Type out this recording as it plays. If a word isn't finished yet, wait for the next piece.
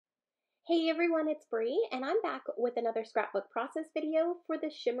Hey everyone, it's Bree, and I'm back with another scrapbook process video for the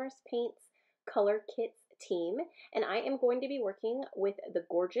Shimmers Paints Color Kits team, and I am going to be working with the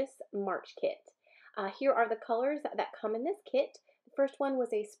gorgeous March kit. Here are the colors that come in this kit. The first one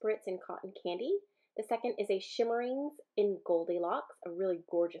was a Spritz in Cotton Candy. The second is a Shimmerings in Goldilocks, a really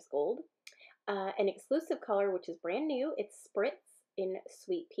gorgeous gold. An exclusive color, which is brand new, it's Spritz in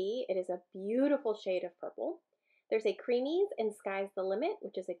Sweet Pea. It is a beautiful shade of purple. There's a Creamies in Sky's the Limit,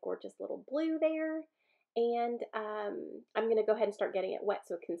 which is a gorgeous little blue there. And I'm going to go ahead and start getting it wet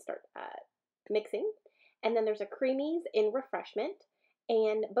so it can start mixing. And then there's a Creamies in Refreshment.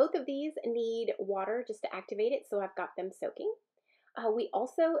 And both of these need water just to activate it, so I've got them soaking. We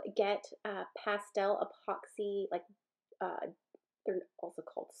also get pastel epoxy, like they're also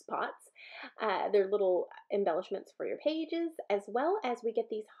called spots. They're little embellishments for your pages, as well as we get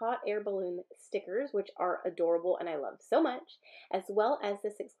these hot air balloon stickers, which are adorable and I love so much, as well as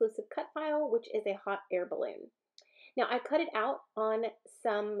this exclusive cut file, which is a hot air balloon. Now, I cut it out on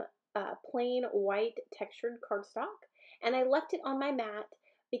some plain white textured cardstock, and I left it on my mat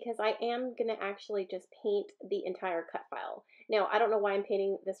because I am going to actually just paint the entire cut file. Now, I don't know why I'm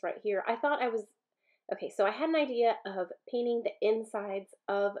painting this right here. Okay, so I had an idea of painting the insides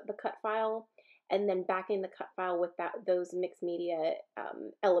of the cut file and then backing the cut file with those mixed media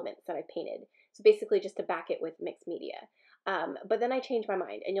elements that I painted. So basically just to back it with mixed media. But then I changed my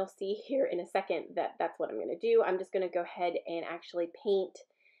mind, and you'll see here in a second that that's what I'm going to do. I'm just going to go ahead and actually paint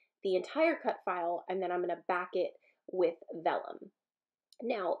the entire cut file, and then I'm going to back it with vellum.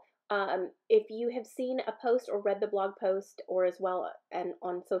 Now, if you have seen a post or read the blog post, or as well and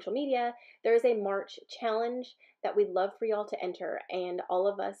on social media, there is a March challenge that we'd love for y'all to enter, and all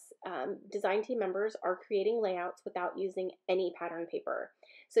of us design team members are creating layouts without using any pattern paper.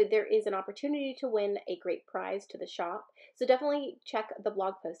 So there is an opportunity to win a great prize to the shop. So definitely check the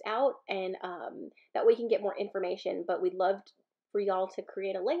blog post out, and that way you can get more information. But we'd love for y'all to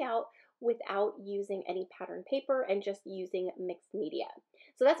create a layout without using any pattern paper and just using mixed media.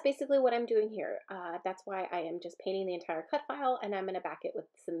 So that's basically what I'm doing here. That's why I am just painting the entire cut file, and I'm going to back it with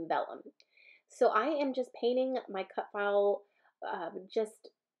some vellum. So I am just painting my cut file just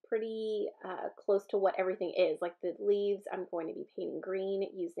pretty close to what everything is. Like the leaves, I'm going to be painting green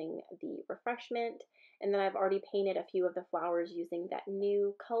using the Refreshment, and then I've already painted a few of the flowers using that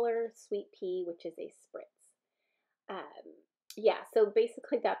new color, Sweet Pea, which is a Spritz. Yeah, so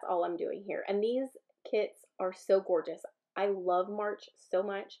basically that's all I'm doing here. And these kits are so gorgeous. I love March so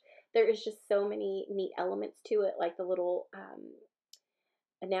much. There is just so many neat elements to it, like the little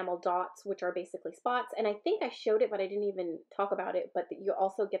enamel dots, which are basically spots. And I think I showed it, but I didn't even talk about it. But you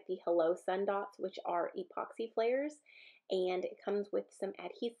also get the Hello Sun dots, which are epoxy flares. And it comes with some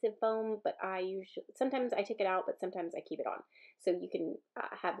adhesive foam, but sometimes I take it out, but sometimes I keep it on. So you can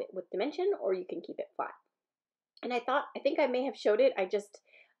have it with dimension, or you can keep it flat. And I think I may have showed it. I just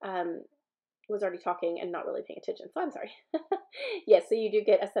was already talking and not really paying attention, so I'm sorry. Yes, so you do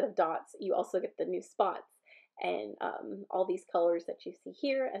get a set of dots. You also get the new spots and all these colors that you see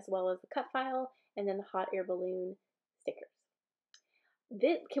here, as well as the cut file and then the hot air balloon stickers.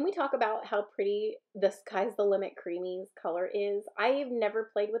 Can we talk about how pretty the Sky's the Limit Creamies color is? I've never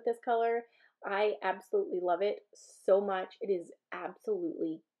played with this color. I absolutely love it so much. It is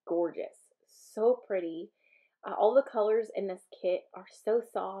absolutely gorgeous. So pretty. All the colors in this kit are so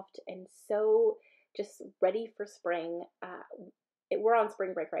soft and so just ready for spring. We're on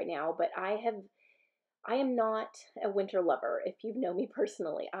spring break right now, but I am not a winter lover. If you know me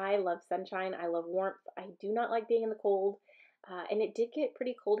personally, I love sunshine. I love warmth. I do not like being in the cold. And it did get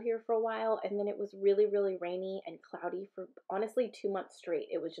pretty cold here for a while, and then it was really, really rainy and cloudy for honestly 2 months straight.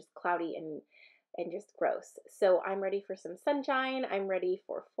 It was just cloudy and just gross. So I'm ready for some sunshine. I'm ready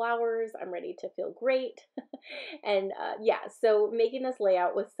for flowers. I'm ready to feel great. And yeah, so making this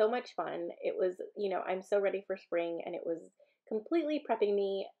layout was so much fun. It was, I'm so ready for spring, and it was completely prepping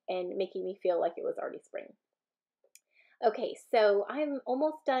me and making me feel like it was already spring. Okay, so I'm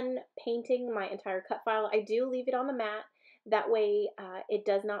almost done painting my entire cut file. I do leave it on the mat. That way it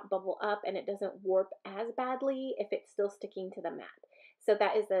does not bubble up and it doesn't warp as badly if it's still sticking to the mat. So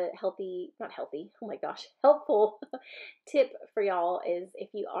that is a oh my gosh, helpful tip for y'all is if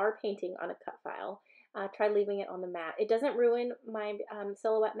you are painting on a cut file, try leaving it on the mat. It doesn't ruin my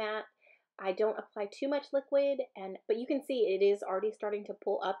silhouette mat. I don't apply too much liquid, but you can see it is already starting to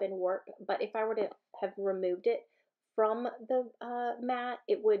pull up and warp. But if I were to have removed it from the mat,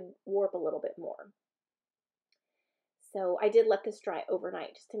 it would warp a little bit more. So I did let this dry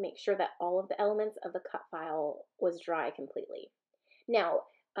overnight just to make sure that all of the elements of the cut file was dry completely. Now,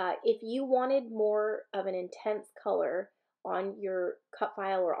 if you wanted more of an intense color on your cut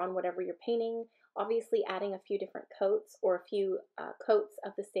file or on whatever you're painting. Obviously, adding a few different coats or a few coats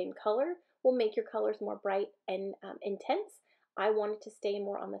of the same color will make your colors more bright and intense. I wanted to stay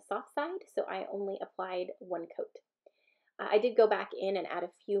more on the soft side, so I only applied one coat. I did go back in and add a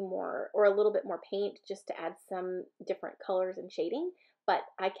few more, or a little bit more paint, just to add some different colors and shading, but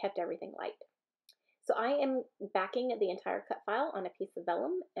I kept everything light. So I am backing the entire cut file on a piece of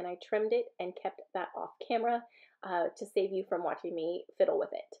vellum, and I trimmed it and kept that off camera to save you from watching me fiddle with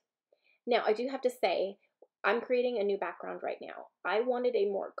it. Now, I do have to say, I'm creating a new background right now. I wanted a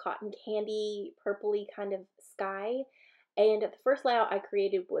more cotton candy, purpley kind of sky, and the first layout I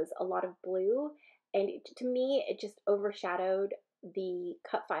created was a lot of blue, and to me, it just overshadowed the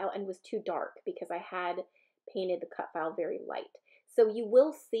cut file and was too dark because I had painted the cut file very light. So you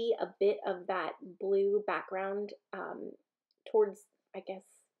will see a bit of that blue background towards, I guess,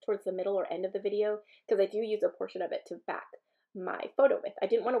 towards the middle or end of the video, because I do use a portion of it to back my photo with. I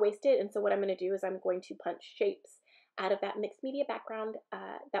didn't want to waste it, and so what I'm going to do is I'm going to punch shapes out of that mixed media background.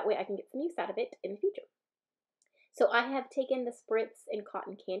 That way I can get some use out of it in the future. So I have taken the spritz in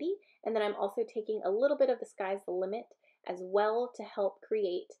cotton candy, and then I'm also taking a little bit of the Sky's the Limit as well to help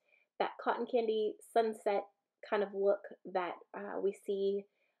create that cotton candy sunset kind of look that we see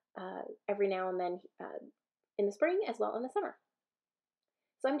every now and then in the spring as well in the summer.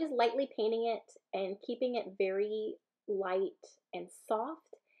 So I'm just lightly painting it and keeping it very light and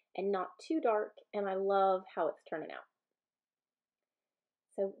soft and not too dark, and I love how it's turning out.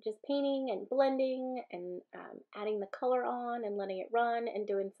 So just painting and blending and adding the color on and letting it run and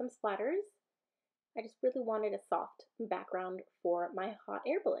doing some splatters. I just really wanted a soft background for my hot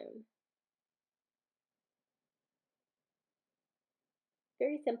air balloon.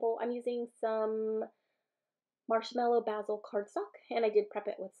 Very simple. I'm using some marshmallow basil cardstock, and I did prep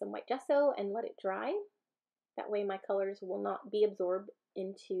it with some white gesso and let it dry. That way my colors will not be absorbed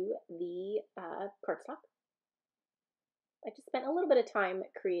into the cardstock. I just spent a little bit of time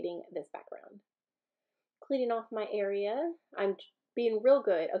creating this background. Cleaning off my area. I'm being real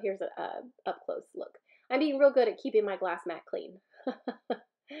good. Oh, here's a up close look. I'm being real good at keeping my glass mat clean.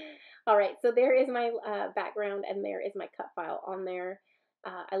 All right, so there is my background, and there is my cut file on there.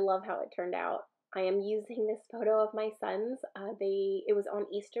 I love how it turned out. I am using this photo of my sons. It was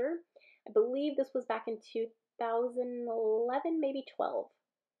on Easter. I believe this was back in 2011, maybe 12.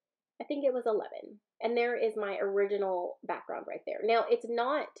 I think it was 11. And there is my original background right there. Now, it's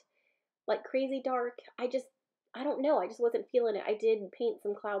not like crazy dark. I don't know. I just wasn't feeling it. I did paint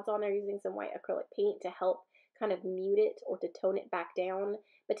some clouds on there using some white acrylic paint to help kind of mute it or to tone it back down.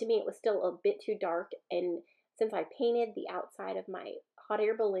 But to me, it was still a bit too dark. And since I painted the outside of my hot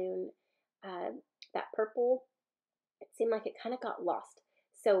air balloon, that purple, it seemed like it kind of got lost.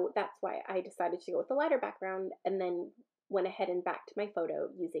 So that's why I decided to go with the lighter background, and then went ahead and backed my photo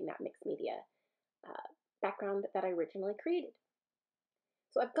using that mixed media background that I originally created.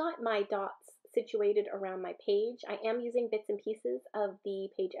 So I've got my dots situated around my page. I am using bits and pieces of the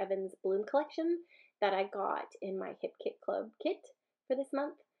Paige Evans Bloom collection that I got in my Hip Kit Club kit for this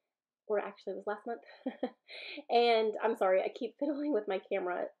month, or actually it was last month. And I'm sorry, I keep fiddling with my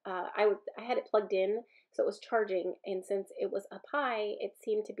camera. I had it plugged in, so it was charging, and since it was up high, it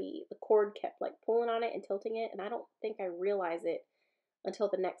seemed to be, the cord kept like pulling on it and tilting it, and I don't think I realize it until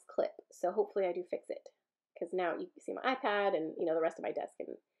the next clip. So hopefully I do fix it, because now you can see my iPad and the rest of my desk, and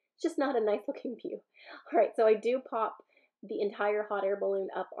it's just not a nice looking view. All right, so I do pop the entire hot air balloon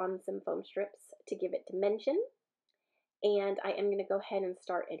up on some foam strips to give it dimension. And I am going to go ahead and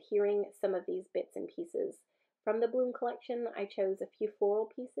start adhering some of these bits and pieces from the Bloom collection. I chose a few floral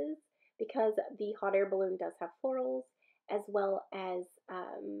pieces because the hot air balloon does have florals, as well as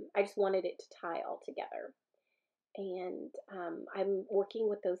I just wanted it to tie all together. And I'm working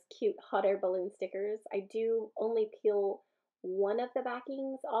with those cute hot air balloon stickers. I do only peel one of the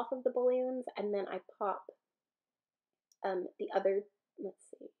backings off of the balloons, and then I pop the other, let's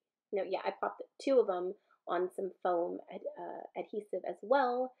see, no, yeah, I popped two of them on some foam adhesive as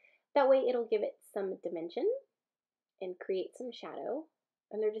well. That way it'll give it some dimension and create some shadow.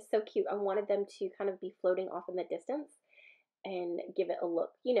 And they're just so cute. I wanted them to kind of be floating off in the distance and give it a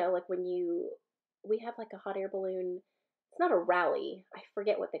look, like when we have like a hot air balloon, it's not a rally, I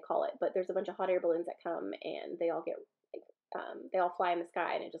forget what they call it, but there's a bunch of hot air balloons that come and they all get, they all fly in the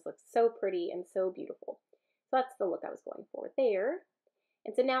sky, and it just looks so pretty and so beautiful. So that's the look I was going for there.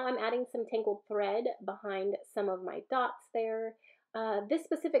 And so now I'm adding some tangled thread behind some of my dots there. This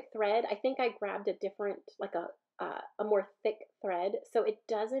specific thread, I think I grabbed a different, like a more thick thread, so it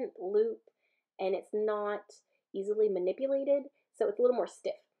doesn't loop and it's not easily manipulated, so it's a little more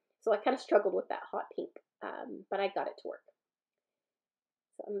stiff. So I kind of struggled with that hot pink, but I got it to work.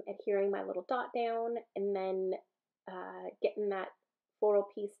 So I'm adhering my little dot down and then getting that floral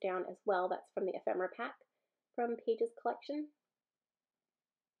piece down as well. That's from the ephemera pack from Paige's collection.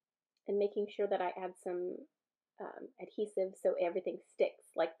 And making sure that I add some adhesive so everything sticks,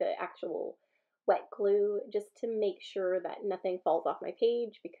 like the actual wet glue, just to make sure that nothing falls off my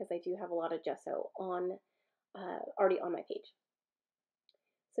page, because I do have a lot of gesso on already on my page.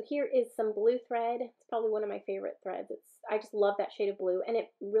 So here is some blue thread. It's probably one of my favorite threads. I just love that shade of blue, and it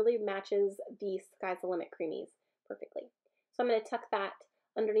really matches the Sky's the Limit creamies perfectly. So I'm going to tuck that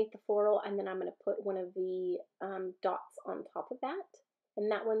underneath the floral, and then I'm going to put one of the dots on top of that. And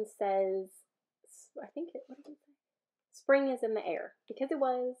that one says, I think it, what did it say? Spring is in the air, because it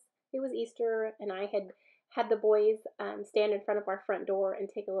was Easter, and I had the boys stand in front of our front door and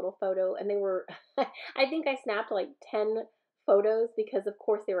take a little photo, and they were, I think I snapped like 10 photos, because of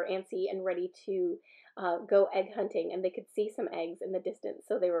course they were antsy and ready to go egg hunting, and they could see some eggs in the distance,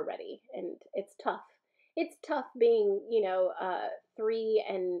 so they were ready. And it's tough. It's tough being, 3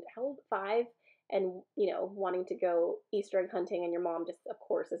 and how old? 5, and wanting to go Easter egg hunting, and your mom just, of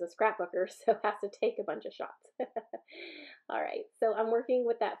course, is a scrapbooker, so has to take a bunch of shots. All right, so I'm working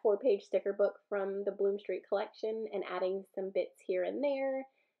with that 4-page sticker book from the Bloom Street collection and adding some bits here and there,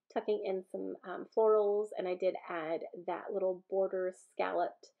 tucking in some florals, and I did add that little border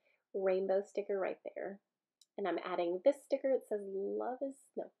scalloped rainbow sticker right there. And I'm adding this sticker. It says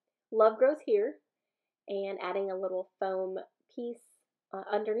Love Grows Here, and adding a little foam piece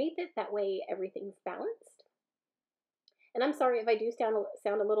underneath it. That way everything's balanced. And I'm sorry if I do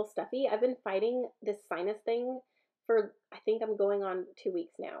sound a little stuffy. I've been fighting this sinus thing for, I think I'm going on 2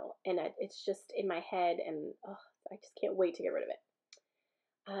 weeks now, and it's just in my head, and I just can't wait to get rid of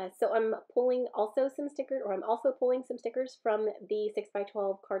it. So I'm pulling some stickers from the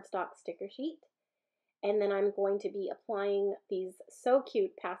 6x12 cardstock sticker sheet, and then I'm going to be applying these so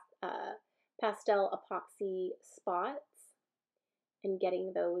cute pastel epoxy spots and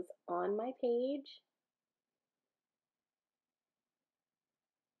getting those on my page.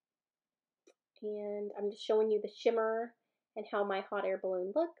 And I'm just showing you the shimmer and how my hot air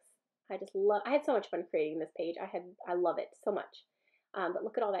balloon looks. I had so much fun creating this page. I love it so much. But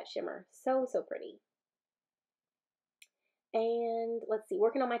look at all that shimmer. So, so pretty. And let's see,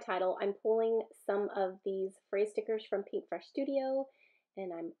 working on my title, I'm pulling some of these phrase stickers from Pink Fresh Studio,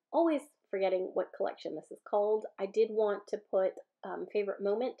 and I'm always forgetting what collection this is called. I did want to put favorite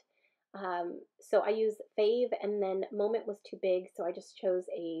moment, so I used fave, and then moment was too big, so I just chose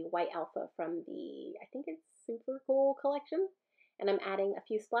a white alpha from the, I think it's Super Cool collection, and I'm adding a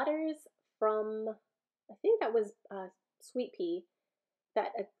few splatters from, I think that was Sweet Pea,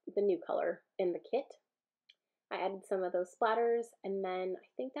 the new color in the kit. I added some of those splatters, and then I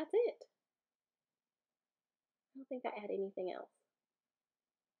think that's it. I don't think I add anything else.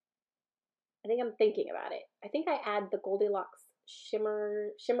 I think I'm thinking about it. I think I add the Goldilocks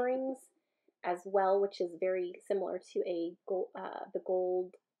shimmerings as well, which is very similar to the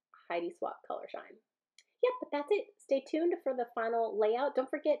gold Heidi Swap color shine. Yep, but that's it. Stay tuned for the final layout. Don't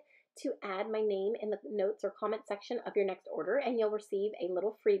forget to add my name in the notes or comment section of your next order, and you'll receive a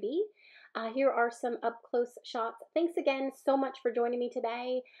little freebie. Here are some up-close shots. Thanks again so much for joining me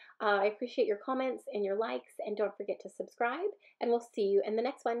today. I appreciate your comments and your likes, and don't forget to subscribe, and we'll see you in the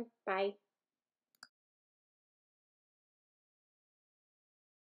next one. Bye.